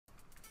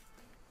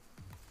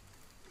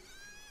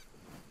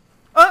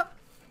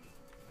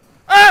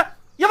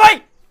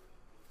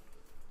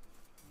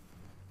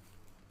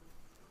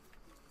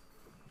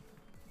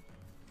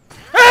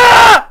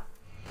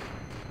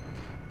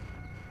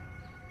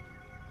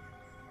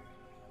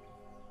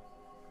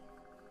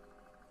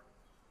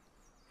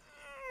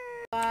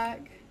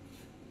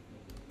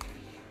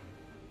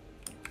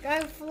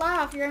Go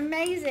Fluff, you're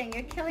amazing.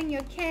 You're killing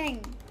your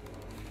king.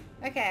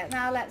 Okay,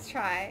 now let's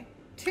try.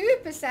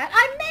 2%.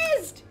 I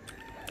missed!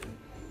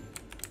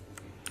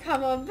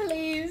 Come on,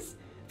 please.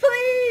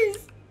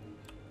 Please!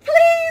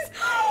 Please!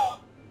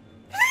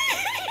 Please!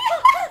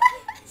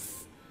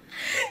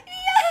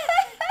 Yeah!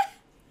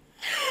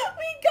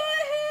 We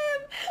got him!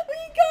 We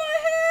got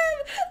him!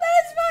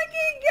 Let's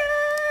fucking go!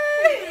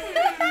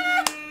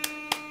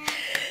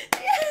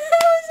 Yeah,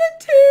 that was a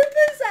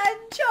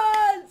 2%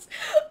 chance!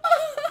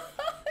 Oh,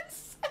 I'm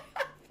so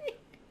happy!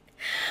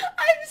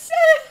 I'm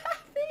so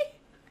happy!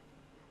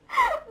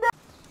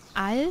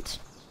 Alt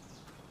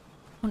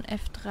und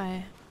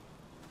F3.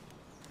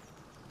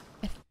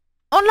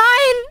 Oh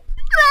nein!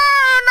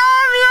 Nein,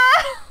 nein!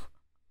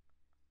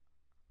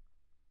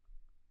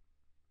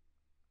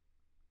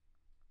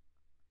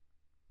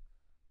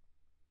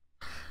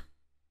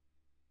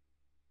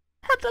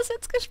 Hat das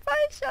jetzt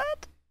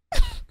gespeichert?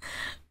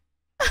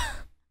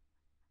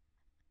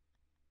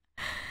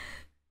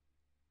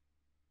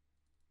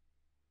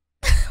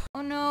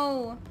 Oh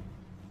no!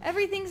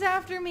 Everything's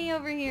after me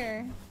over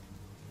here.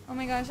 Oh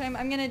my gosh,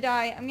 I'm gonna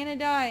die. I'm gonna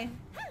die.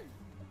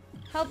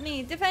 Help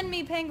me. Defend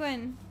me,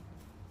 penguin.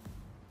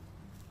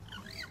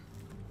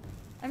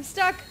 I'm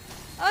stuck.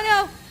 Oh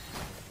no!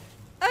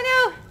 Oh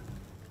no!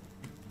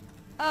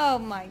 Oh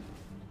my.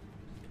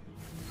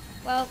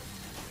 Well.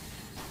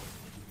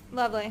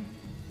 Lovely.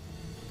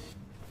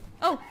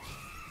 Oh!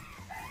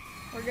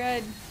 We're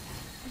good.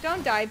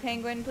 Don't die,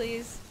 penguin,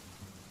 please.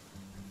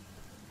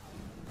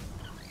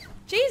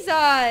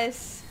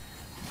 Jesus!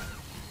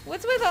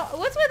 What's with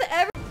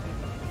every—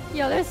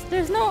 Yo,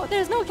 there's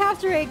no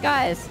capture rate,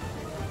 guys.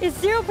 It's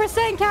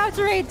 0%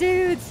 capture rate,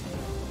 dudes.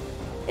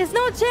 It's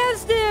no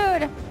chance,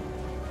 dude.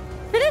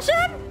 Finish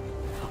him!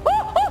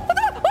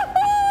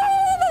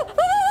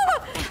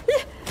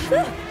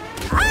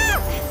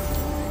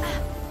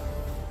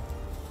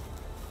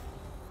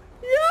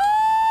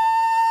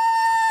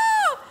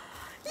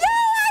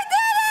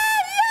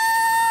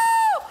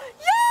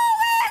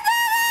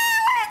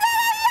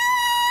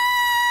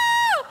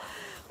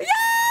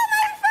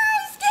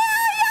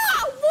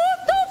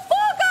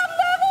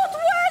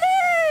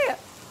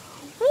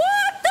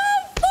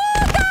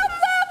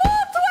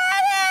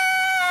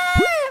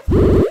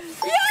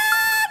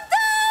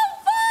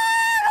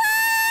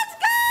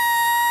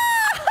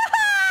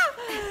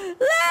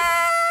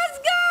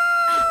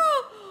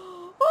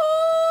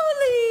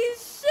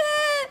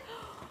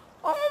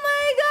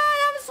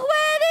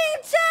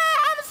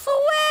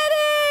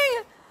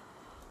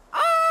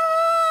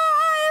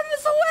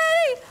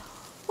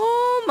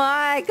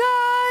 my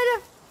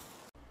god!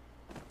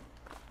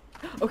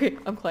 Okay,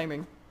 I'm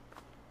climbing.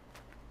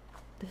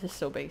 This is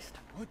so based.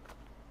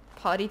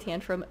 Potty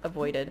tantrum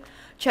avoided.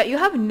 Chat, you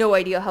have no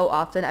idea how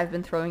often I've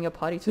been throwing a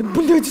potty to—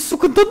 Блядь,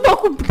 сука, да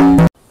нахуй!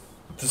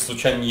 Ты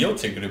случайно не ел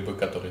те грибы,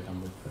 которые там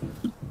были?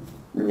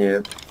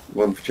 Нет,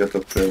 вон в чат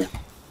отправил.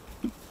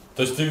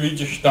 То есть ты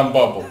видишь там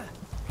бабу?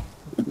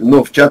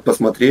 Ну, в чат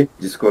посмотри,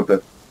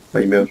 Дискорда,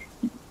 поймешь.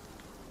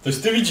 То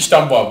есть ты видишь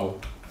там бабу?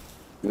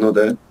 Ну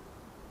да.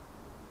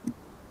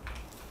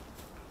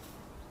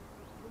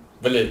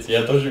 Блять,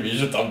 я тоже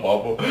вижу там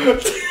бабу.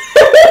 Блять,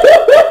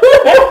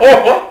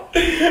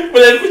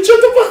 вы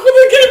что-то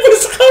походу грибы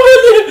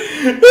схавали?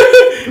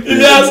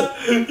 Ильяс,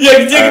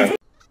 я где?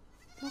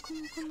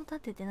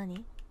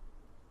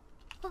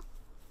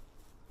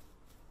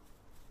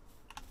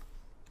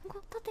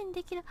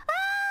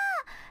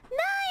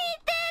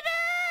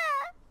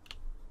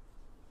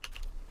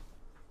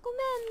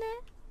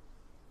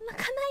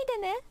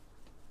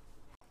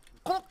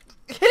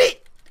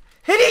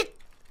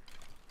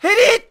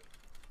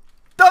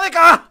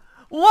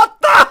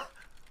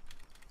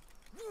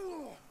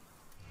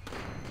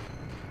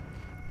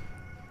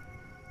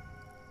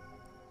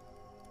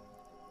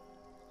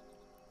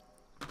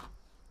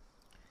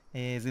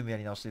ズームや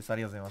り直しです。あ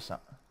りがとうございました。